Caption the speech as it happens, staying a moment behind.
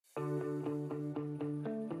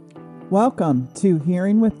Welcome to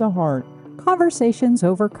Hearing with the Heart. Conversations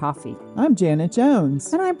over coffee. I'm Janet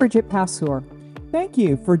Jones. And I'm Bridget Passeur. Thank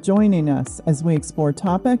you for joining us as we explore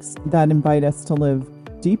topics that invite us to live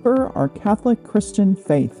deeper our Catholic Christian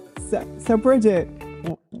faith. So Bridget,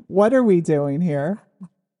 what are we doing here?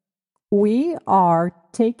 We are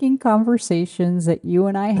taking conversations that you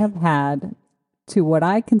and I have had to what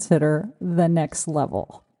I consider the next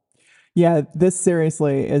level. Yeah, this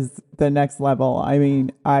seriously is the next level. I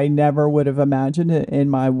mean, I never would have imagined it in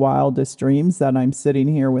my wildest dreams that I'm sitting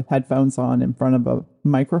here with headphones on in front of a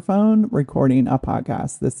microphone recording a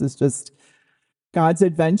podcast. This is just God's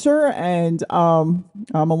adventure, and I'm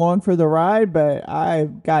along for the ride, but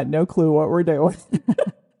I've got no clue what we're doing.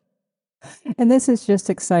 And this is just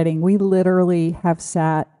exciting. We literally have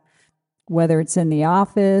sat, whether it's in the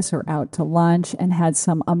office or out to lunch, and had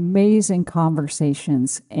some amazing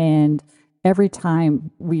conversations. And every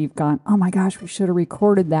time we've gone, oh my gosh, we should have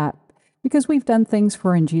recorded that, because we've done things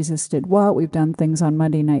for And Jesus Did What? We've done things on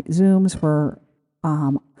Monday night Zooms for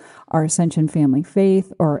our Ascension Family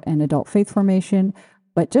Faith or an Adult Faith Formation,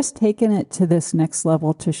 but just taking it to this next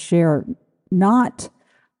level to share, not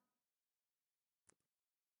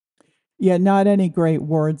any great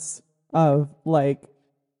words of like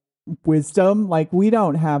wisdom. Like we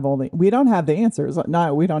don't have the answers.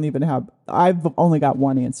 I've only got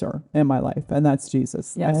one answer in my life, and that's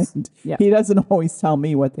Jesus. Yes. And Yeah. He doesn't always tell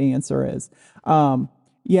me what the answer is.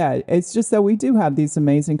 It's just that we do have these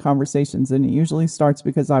amazing conversations, and it usually starts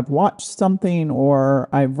because I've watched something, or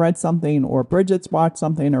I've read something, or Bridget's watched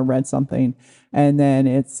something or read something. And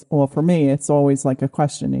then for me, it's always like a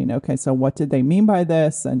questioning. Okay, so what did they mean by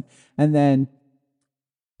this? And then,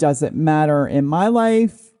 does it matter in my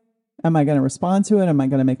life? Am I going to respond to it? Am I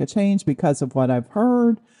going to make a change because of what I've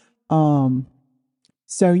heard? We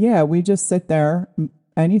just sit there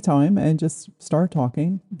anytime and just start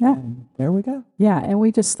talking. Yeah. And there we go. Yeah, and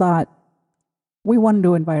we just thought we wanted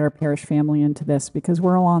to invite our parish family into this because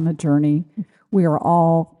we're all on the journey. We are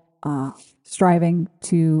all striving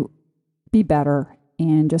to be better,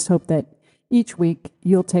 and just hope that each week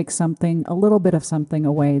you'll take a little bit of something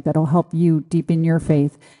away that'll help you deepen your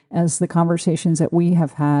faith, as the conversations that we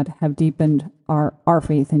have had have deepened our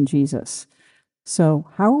faith in Jesus. So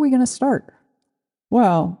how are we going to start?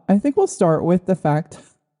 Well, I think we'll start with the fact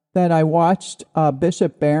that I watched a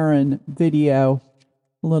Bishop Barron video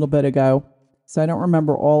a little bit ago. So I don't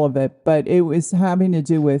remember all of it, but it was having to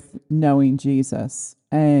do with knowing Jesus.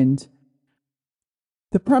 And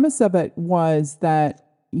the premise of it was that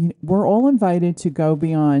we're all invited to go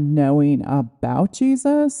beyond knowing about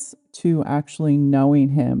Jesus to actually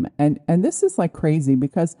knowing him. And this is like crazy,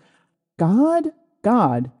 because God,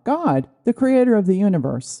 the creator of the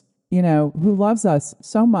universe, who loves us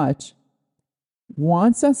so much,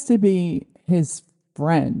 wants us to be his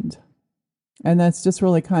friend. And that's just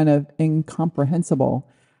really kind of incomprehensible.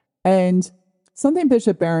 And something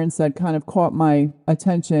Bishop Barron said kind of caught my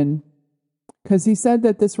attention, because he said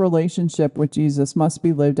that this relationship with Jesus must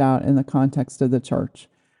be lived out in the context of the church.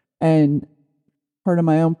 And part of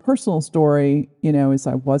my own personal story, is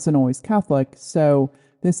I wasn't always Catholic. So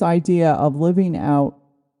this idea of living out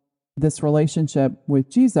this relationship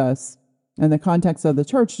with Jesus in the context of the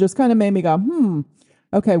church just kind of made me go,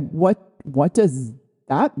 okay, what does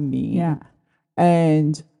that mean? Yeah.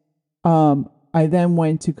 And I then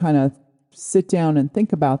went to kind of sit down and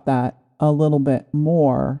think about that a little bit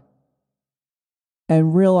more,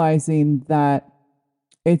 and realizing that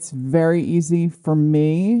it's very easy for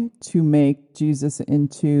me to make Jesus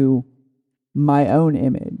into my own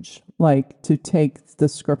image, like to take the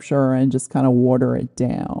scripture and just kind of water it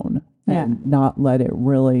down and not let it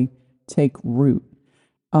really take root.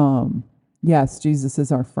 Yes, Jesus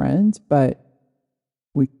is our friend, but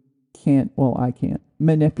I can't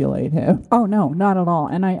manipulate him. Oh, no, not at all.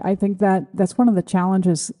 And I think that's one of the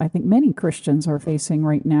challenges I think many Christians are facing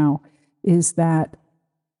right now, is that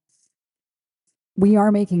we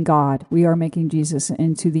are making Jesus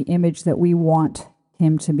into the image that we want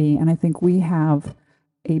him to be. And I think we have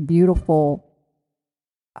a beautiful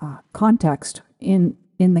context in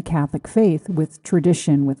the Catholic faith, with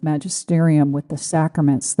tradition, with magisterium, with the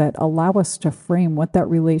sacraments, that allow us to frame what that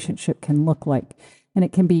relationship can look like. And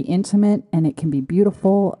it can be intimate, and it can be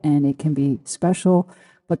beautiful, and it can be special,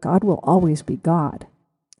 but God will always be God.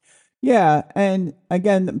 Yeah, and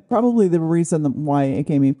again, probably the reason why it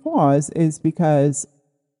gave me pause is because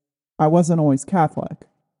I wasn't always Catholic.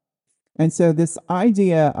 And so this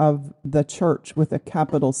idea of the church with a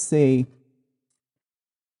capital C,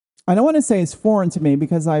 I don't want to say it's foreign to me,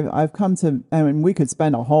 because I've come to, we could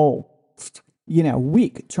spend a whole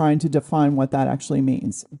week trying to define what that actually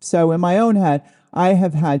means. So in my own head, I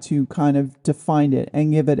have had to kind of define it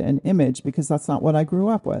and give it an image because that's not what I grew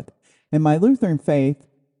up with. In my Lutheran faith,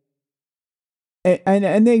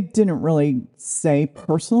 and they didn't really say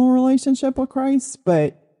personal relationship with Christ,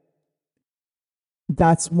 but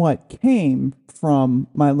that's what came from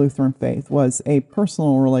my Lutheran faith was a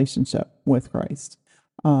personal relationship with Christ.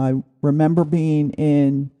 I remember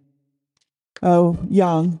being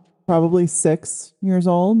young, probably 6 years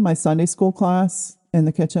old, my Sunday school class in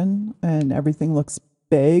the kitchen, and everything looks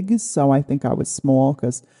big. So I think I was small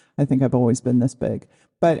because I think I've always been this big.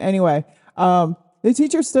 But anyway, the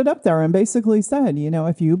teacher stood up there and basically said,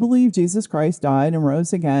 if you believe Jesus Christ died and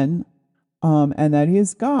rose again, and that he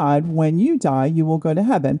is God, when you die, you will go to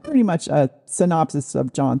heaven. Pretty much a synopsis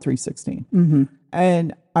of John 3:16. Mm-hmm.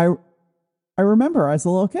 And I remember as a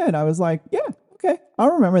little kid, I was like, yeah, okay,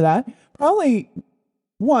 I'll remember that. Probably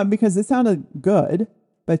one, because it sounded good,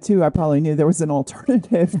 but two, I probably knew there was an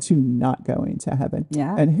alternative to not going to heaven.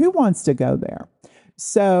 Yeah. And who wants to go there?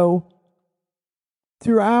 So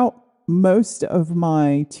throughout most of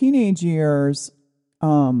my teenage years,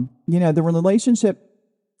 the relationship,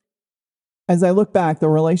 as I look back, the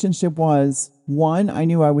relationship was, 1, I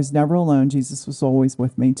knew I was never alone. Jesus was always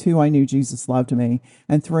with me. 2, I knew Jesus loved me.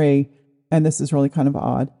 And 3, and this is really kind of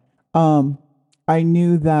odd, I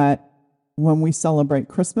knew that when we celebrate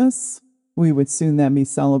Christmas, we would soon then be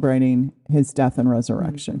celebrating his death and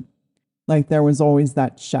resurrection. Mm-hmm. Like there was always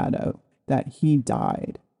that shadow that he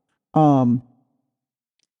died. But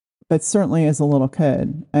certainly as a little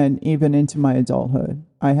kid and even into my adulthood,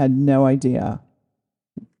 I had no idea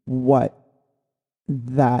what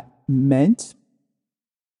that meant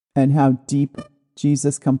and how deep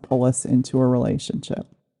Jesus can pull us into a relationship.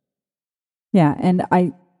 Yeah, and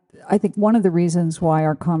I think one of the reasons why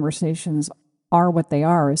our conversations are what they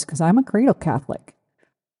are is because I'm a cradle Catholic.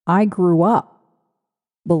 I grew up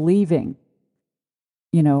believing,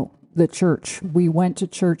 the church. We went to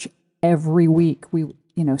church every week. We,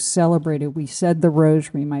 celebrated. We said the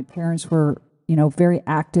rosary. My parents were, very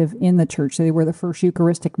active in the church. They were the first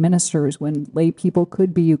Eucharistic ministers when lay people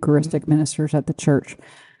could be Eucharistic ministers at the church.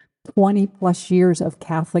 20 plus years of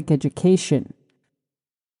Catholic education.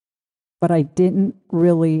 But I didn't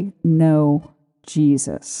really know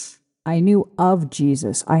Jesus. I knew of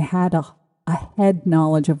Jesus. I had a head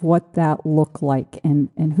knowledge of what that looked like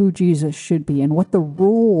and who Jesus should be and what the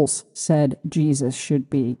rules said Jesus should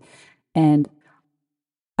be. And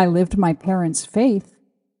I lived my parents' faith,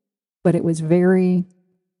 but it was very,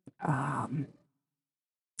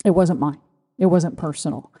 it wasn't mine. It wasn't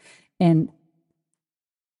personal. And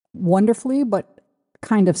wonderfully, but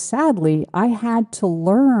kind of sadly, I had to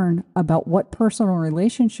learn about what personal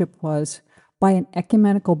relationship was by an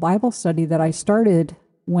ecumenical Bible study that I started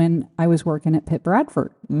when I was working at Pitt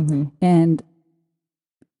Bradford. Mm-hmm. And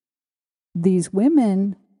these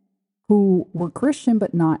women who were Christian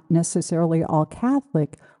but not necessarily all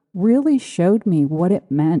Catholic really showed me what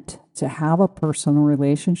it meant to have a personal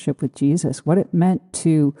relationship with Jesus, what it meant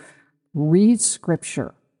to read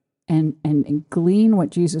Scripture and glean what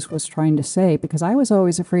Jesus was trying to say, because I was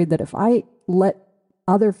always afraid that if I let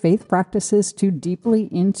other faith practices too deeply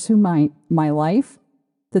into my life,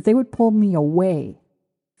 that they would pull me away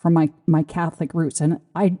from my Catholic roots. And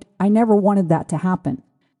I never wanted that to happen.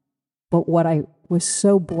 But what I was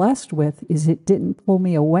so blessed with is it didn't pull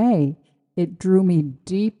me away. It drew me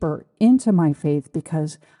deeper into my faith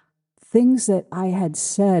because things that I had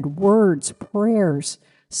said, words, prayers,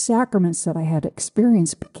 sacraments that I had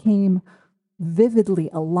experienced became vividly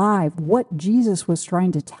alive. What Jesus was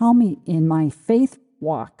trying to tell me in my faith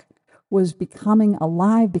walk was becoming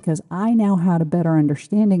alive because I now had a better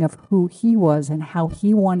understanding of who he was and how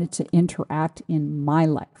he wanted to interact in my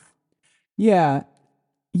life. Yeah,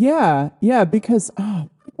 because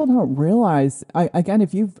people don't realize, again,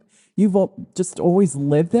 if you've just always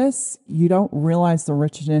lived this, you don't realize the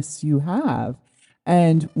richness you have.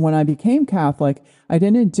 And when I became Catholic, I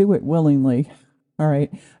didn't do it willingly. All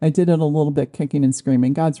right. I did it a little bit kicking and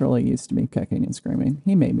screaming. God's really used to me kicking and screaming.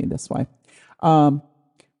 He made me this way.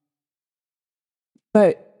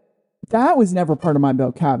 But that was never part of my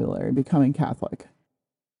vocabulary, becoming Catholic.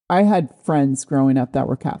 I had friends growing up that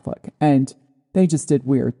were Catholic, and they just did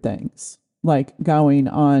weird things, like going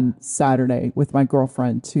on Saturday with my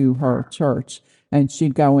girlfriend to her church, and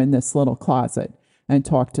she'd go in this little closet and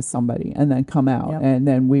talk to somebody and then come out. Yep. And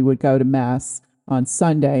then we would go to Mass on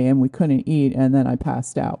Sunday and we couldn't eat. And then I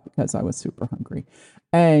passed out because I was super hungry.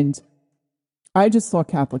 And I just thought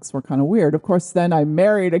Catholics were kind of weird. Of course, then I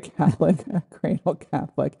married a Catholic, a cradle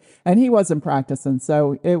Catholic, and he wasn't practicing.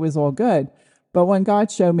 So it was all good. But when God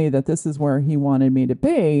showed me that this is where he wanted me to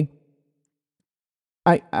be,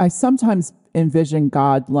 I sometimes envision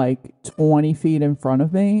God like 20 feet in front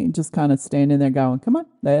of me, just kind of standing there going, come on,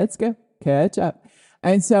 let's go, catch up.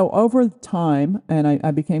 And so over time, and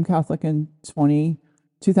I became Catholic in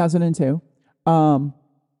 2002,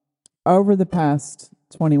 over the past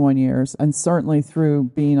 21 years, and certainly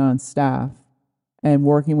through being on staff and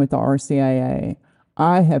working with the RCIA,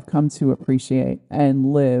 I have come to appreciate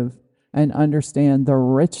and live and understand the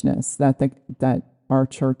richness that our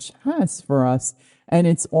church has for us. And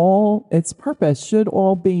its purpose should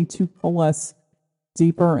all be to pull us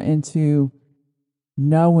deeper into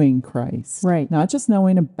knowing Christ. Right. Not just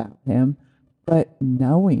knowing about him, but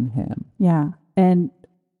knowing him. Yeah. And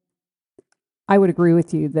I would agree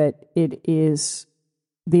with you that it is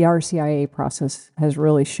the RCIA process has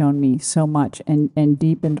really shown me so much and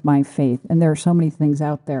deepened my faith. And there are so many things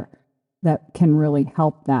out there that can really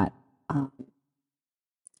help that.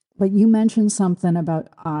 But you mentioned something about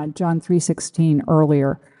John 3:16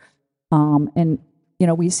 earlier. And, you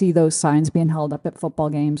know, we see those signs being held up at football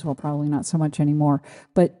games. Well, probably not so much anymore.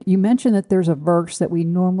 But you mentioned that there's a verse that we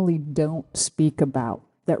normally don't speak about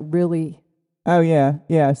that really... Oh, yeah.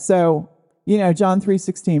 Yeah. So, you know, John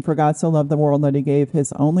 3:16, for God so loved the world that he gave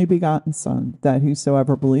his only begotten son, that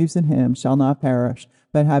whosoever believes in him shall not perish,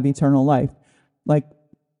 but have eternal life. Like,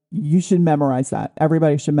 you should memorize that.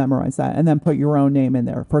 Everybody should memorize that. And then put your own name in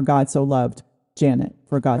there. For God so loved Janet.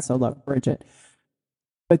 For God so loved Bridget.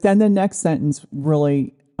 But then the next sentence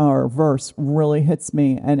really, or verse really hits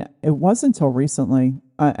me. And it wasn't until recently,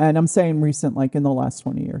 and I'm saying recent like in the last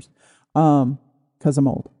 20 years, because I'm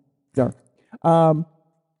old. Dark.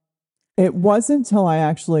 It wasn't until I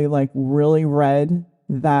actually like really read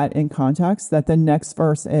that in context that the next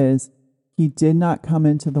verse is, he did not come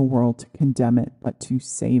into the world to condemn it, but to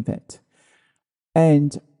save it.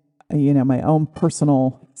 And, you know, my own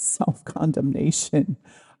personal self-condemnation.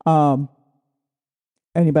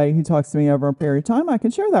 Anybody who talks to me over a period of time, I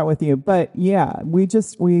can share that with you. But yeah, we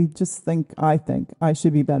just think I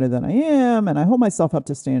should be better than I am. And I hold myself up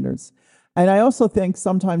to standards. And I also think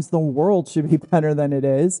sometimes the world should be better than it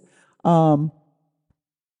is. But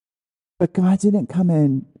God didn't come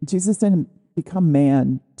in. Jesus didn't become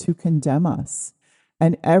man to condemn us.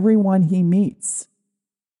 And everyone he meets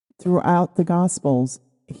throughout the Gospels,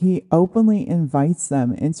 he openly invites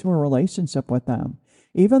them into a relationship with them.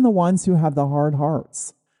 Even the ones who have the hard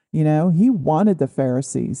hearts. You know, he wanted the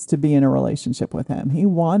Pharisees to be in a relationship with him. He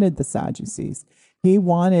wanted the Sadducees. He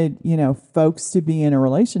wanted, you know, folks to be in a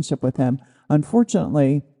relationship with him.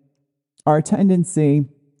 Unfortunately, our tendency,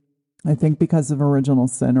 I think because of original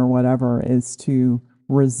sin or whatever, is to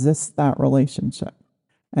resist that relationship.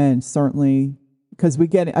 And certainly because we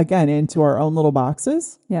get, again, into our own little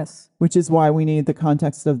boxes. Yes. Which is why we need the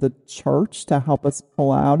context of the church to help us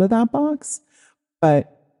pull out of that box.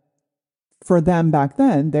 But for them back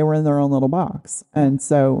then, they were in their own little box. And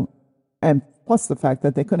so, and plus the fact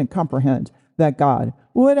that they couldn't comprehend that God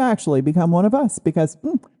would actually become one of us because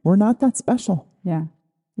we're not that special. Yeah.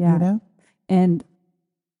 Yeah. You know? And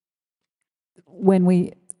when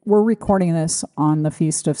we're recording this on the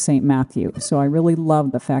Feast of St. Matthew. So I really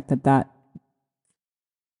love the fact that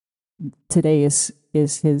today is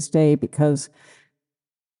his day, because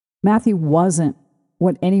Matthew wasn't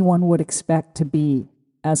what anyone would expect to be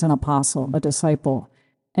as an apostle, a disciple.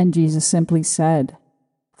 And Jesus simply said,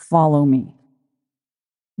 follow me.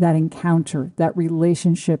 That encounter, that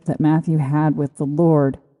relationship that Matthew had with the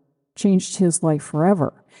Lord changed his life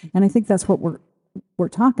forever. And I think that's what we're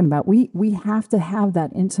talking about. We have to have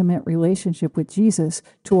that intimate relationship with Jesus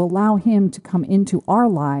to allow him to come into our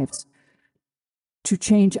lives, to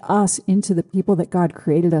change us into the people that God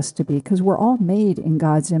created us to be, because we're all made in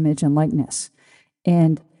God's image and likeness.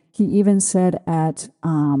 And he even said at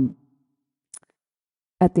the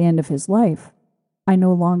end of his life, I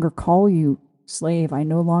no longer call you slave. I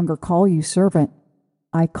no longer call you servant.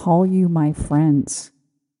 I call you my friends.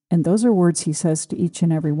 And those are words he says to each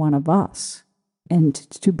and every one of us. And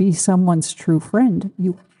to be someone's true friend,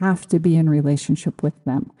 you have to be in relationship with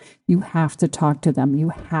them. You have to talk to them. You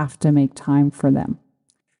have to make time for them.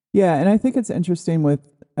 Yeah, and I think it's interesting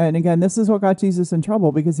and again, this is what got Jesus in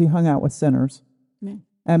trouble, because he hung out with sinners. Yeah.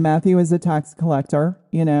 And Matthew was a tax collector,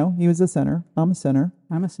 you know, he was a sinner. I'm a sinner.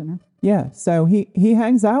 I'm a sinner. Yeah, so he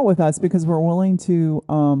hangs out with us because we're willing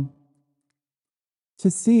to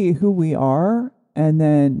see who we are and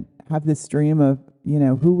then have this dream of, you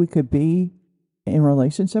know, who we could be in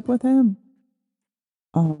relationship with him.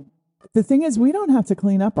 The thing is, we don't have to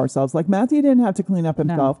clean up ourselves. Like Matthew didn't have to clean up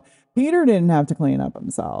himself. No. Peter didn't have to clean up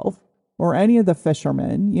himself, or any of the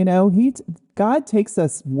fishermen. You know, God takes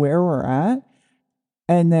us where we're at,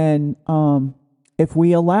 and then if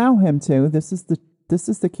we allow him to, this is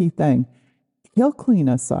the key thing. He'll clean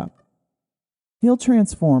us up. He'll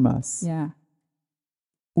transform us. Yeah.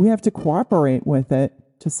 We have to cooperate with it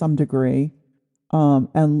to some degree.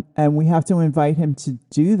 And we have to invite him to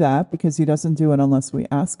do that because he doesn't do it unless we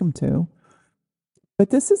ask him to. But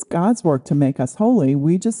this is God's work to make us holy.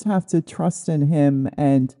 We just have to trust in him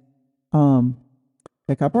and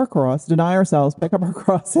pick up our cross, deny ourselves, pick up our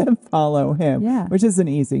cross and follow him. Yeah. Which isn't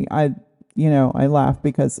easy. I laugh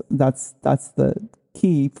because that's the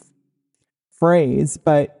key phrase,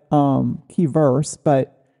 but key verse,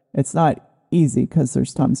 but it's not easy because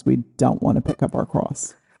there's times we don't want to pick up our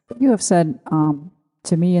cross. You have said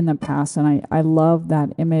to me in the past, and I love that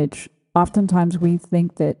image. Oftentimes we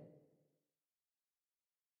think that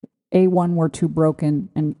we're too broken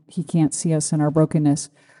and he can't see us in our brokenness,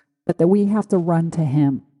 but that we have to run to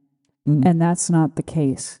him. Mm. And that's not the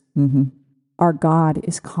case. Mm-hmm. Our God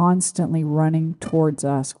is constantly running towards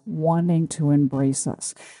us, wanting to embrace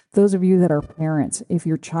us. Those of you that are parents, if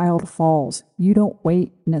your child falls, you don't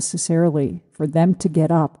wait necessarily for them to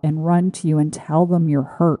get up and run to you and tell them you're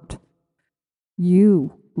hurt.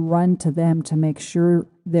 You run to them to make sure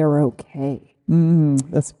they're okay.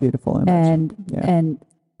 That's a beautiful image. And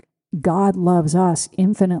God loves us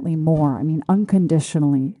infinitely more,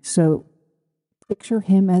 unconditionally. So picture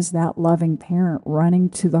him as that loving parent running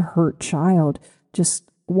to the hurt child, just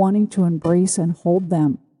wanting to embrace and hold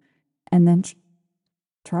them, and then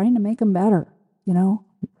trying to make them better,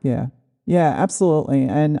 Yeah, absolutely.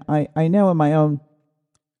 And I know in my own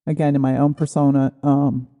persona,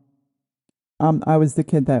 I was the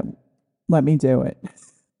kid that let me do it.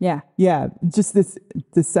 Yeah, just this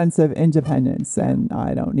sense of independence, and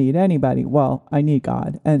I don't need anybody. Well, I need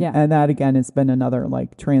God, and that again has been another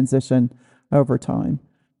transition over time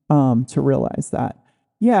to realize that.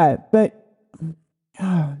 Yeah, but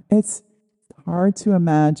it's hard to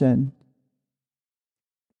imagine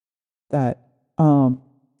that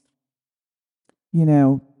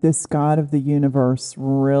this God of the universe,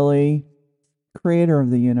 really creator of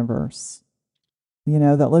the universe,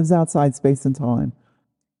 that lives outside space and time,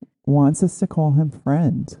 wants us to call him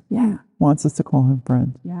friend. Yeah. Wants us to call him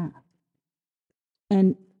friend. Yeah.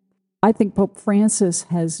 And I think Pope Francis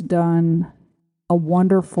has done a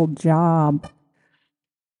wonderful job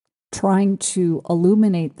trying to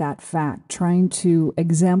illuminate that fact, trying to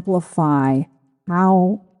exemplify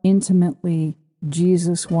how intimately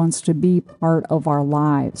Jesus wants to be part of our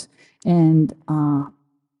lives. And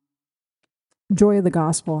Joy of the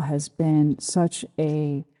Gospel has been such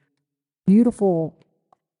a beautiful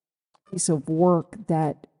piece of work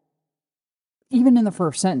that even in the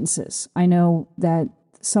first sentences, I know that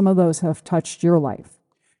some of those have touched your life.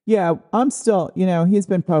 Yeah, I'm still, he's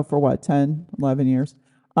been Pope for 10, 11 years.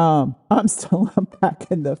 I'm still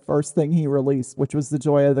unpacking the first thing he released, which was the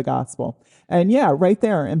Joy of the Gospel. And right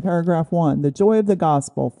there in paragraph 1, the joy of the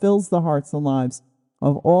gospel fills the hearts and lives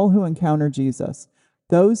of all who encounter Jesus.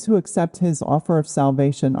 Those who accept his offer of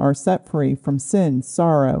salvation are set free from sin,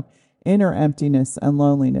 sorrow, inner emptiness, and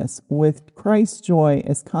loneliness. With Christ's joy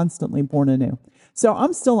is constantly born anew. So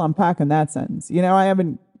I'm still unpacking that sentence. I've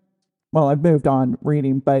moved on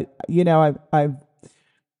reading, but I've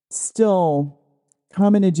still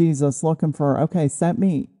coming to Jesus looking for, okay, set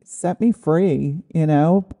me free,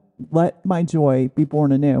 let my joy be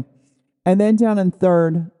born anew. And then down in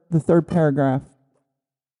the third paragraph,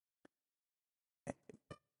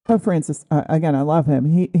 Pope Francis, again, I love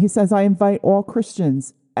him. He says, I invite all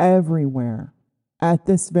Christians everywhere at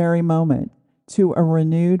this very moment to a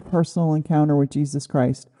renewed personal encounter with Jesus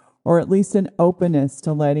Christ, or at least an openness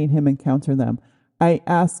to letting him encounter them. I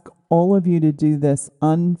ask all of you to do this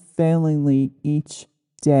unfailingly each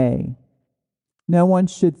day. No one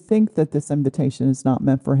should think that this invitation is not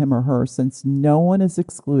meant for him or her, since no one is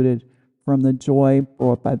excluded from the joy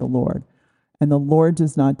brought by the Lord. And the Lord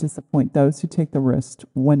does not disappoint those who take the risk.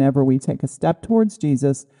 Whenever we take a step towards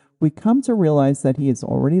Jesus, we come to realize that he is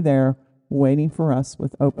already there, waiting for us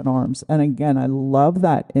with open arms. And again, I love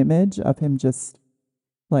that image of him just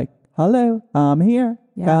hello, I'm here.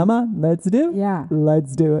 Yeah. Come on, let's do it. Yeah.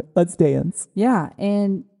 Let's do it. Let's dance. Yeah.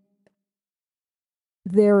 And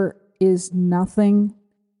there is nothing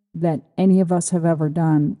that any of us have ever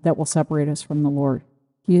done that will separate us from the Lord.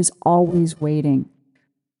 He is always waiting.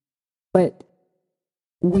 But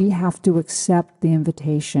we have to accept the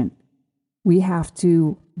invitation. We have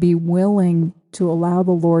to be willing to allow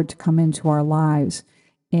the Lord to come into our lives.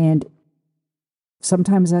 And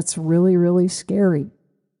sometimes that's really, really scary,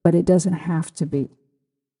 but it doesn't have to be,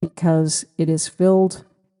 because it is filled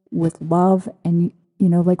with love. And,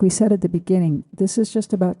 like we said at the beginning, this is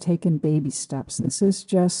just about taking baby steps. This is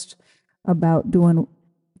just about doing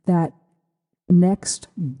that next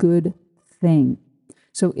good thing.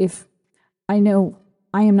 So if I know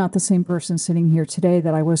I am not the same person sitting here today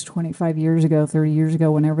that I was 25 years ago, 30 years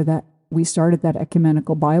ago, whenever that we started that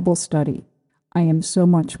ecumenical Bible study. I am so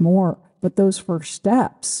much more. But those first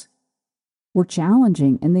steps were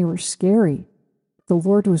challenging and they were scary. The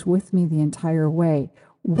Lord was with me the entire way.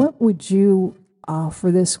 What would you,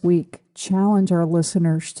 for this week, challenge our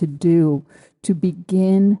listeners to do to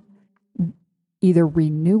begin either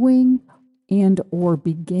renewing and or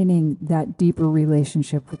beginning that deeper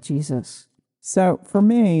relationship with Jesus? So for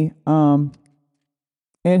me,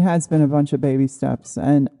 it has been a bunch of baby steps,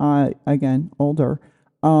 and I, again, older.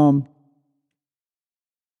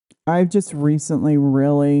 I've just recently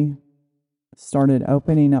really started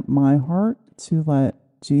opening up my heart to let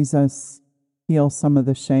Jesus heal some of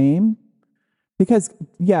the shame. Because,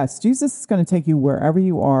 yes, Jesus is going to take you wherever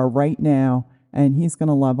you are right now, and he's going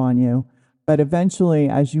to love on you. But eventually,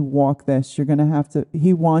 as you walk this, you're going to have to,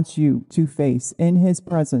 he wants you to face in his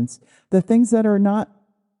presence the things that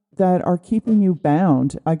are keeping you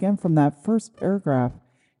bound. Again, from that first paragraph,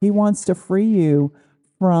 he wants to free you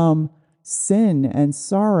from sin and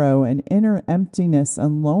sorrow and inner emptiness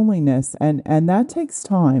and loneliness. And that takes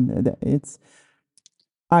time.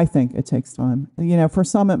 I think it takes time. For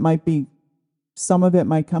some of it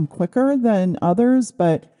might come quicker than others,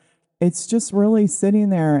 but it's just really sitting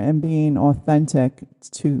there and being authentic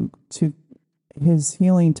to his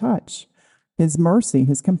healing touch, his mercy,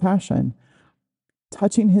 his compassion,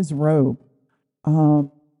 touching his robe. And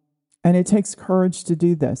it takes courage to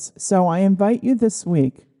do this. So I invite you this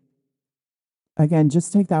week, again,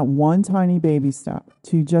 just take that one tiny baby step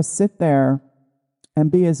to just sit there and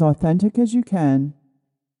be as authentic as you can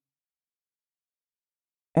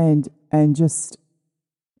and just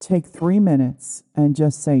take 3 minutes and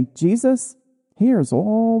just say, Jesus, here's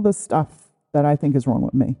all the stuff that I think is wrong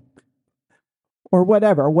with me. Or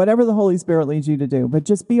whatever the Holy Spirit leads you to do. But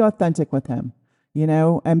just be authentic with him,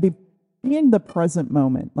 and be in the present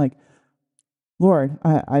moment. Like, Lord,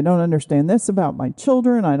 I don't understand this about my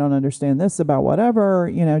children. I don't understand this about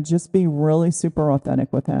whatever. Just be really super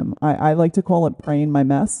authentic with him. I like to call it praying my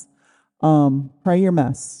mess. Pray your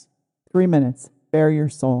mess. 3 minutes. Bare your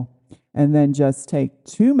soul. And then just take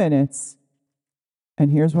 2 minutes,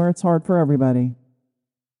 and here's where it's hard for everybody.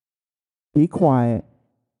 Be quiet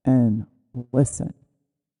and listen.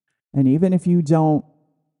 And even if you don't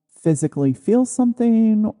physically feel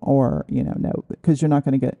something or, no, because you're not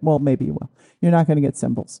going to get, well, maybe you will. You're not going to get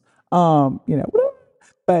symbols. But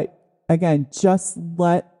again, just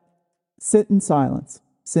sit in silence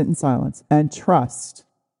and trust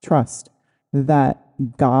that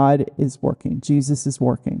God is working. Jesus is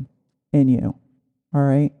working in you. All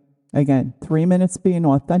right. Again, 3 minutes being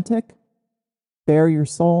authentic, bare your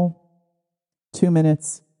soul, 2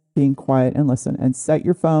 minutes being quiet and listen, and set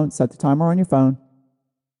the timer on your phone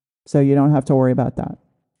so you don't have to worry about that.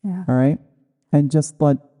 Yeah. All right. And just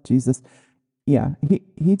let Jesus, he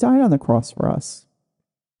died on the cross for us.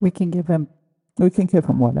 We can give him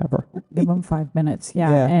whatever. Give him 5 minutes.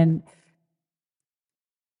 Yeah. And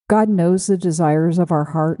God knows the desires of our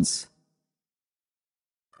hearts.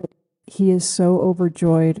 He is so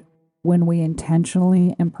overjoyed when we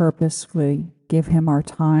intentionally and purposefully give him our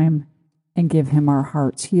time and give him our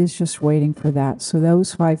hearts. He is just waiting for that. So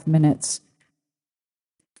those 5 minutes,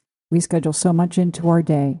 we schedule so much into our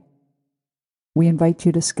day. We invite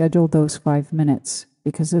you to schedule those 5 minutes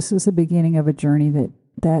because this is the beginning of a journey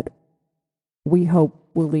that we hope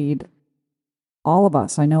will lead all of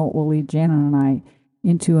us. I know it will lead Jana and I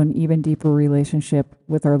into an even deeper relationship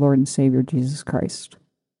with our Lord and Savior, Jesus Christ.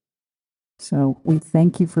 So we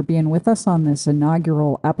thank you for being with us on this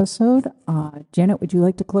inaugural episode. Janet, would you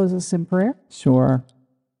like to close us in prayer? Sure.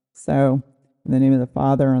 So, in the name of the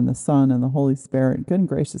Father, and the Son, and the Holy Spirit, good and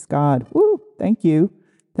gracious God, thank you.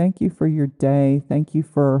 Thank you for your day. Thank you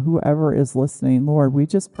for whoever is listening. Lord, we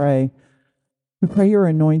just pray. We pray your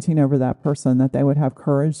anointing over that person, that they would have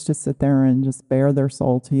courage to sit there and just bare their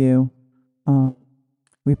soul to you.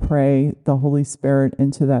 We pray the Holy Spirit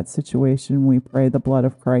into that situation. We pray the blood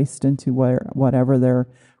of Christ into whatever they're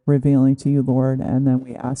revealing to you, Lord. And then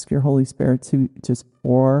we ask your Holy Spirit to just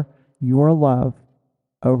pour your love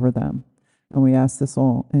over them. And we ask this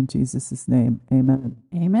all in Jesus' name. Amen.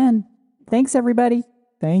 Amen. Thanks, everybody.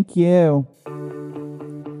 Thank you.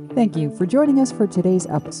 Thank you for joining us for today's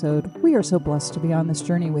episode. We are so blessed to be on this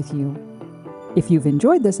journey with you. If you've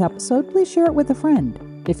enjoyed this episode, please share it with a friend.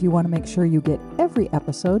 If you want to make sure you get every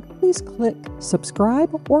episode, please click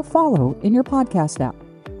subscribe or follow in your podcast app.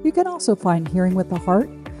 You can also find Hearing with the Heart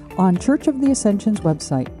on Church of the Ascension's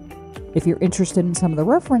website. If you're interested in some of the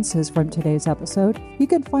references from today's episode, you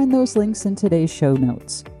can find those links in today's show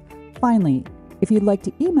notes. Finally, if you'd like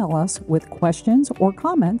to email us with questions or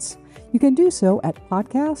comments, you can do so at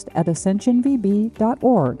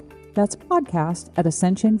podcast@ascensionvb.org. That's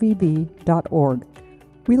podcast@ascensionvb.org.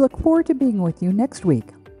 We look forward to being with you next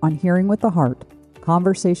week on Hearing with the Heart,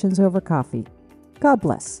 Conversations Over Coffee. God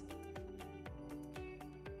bless.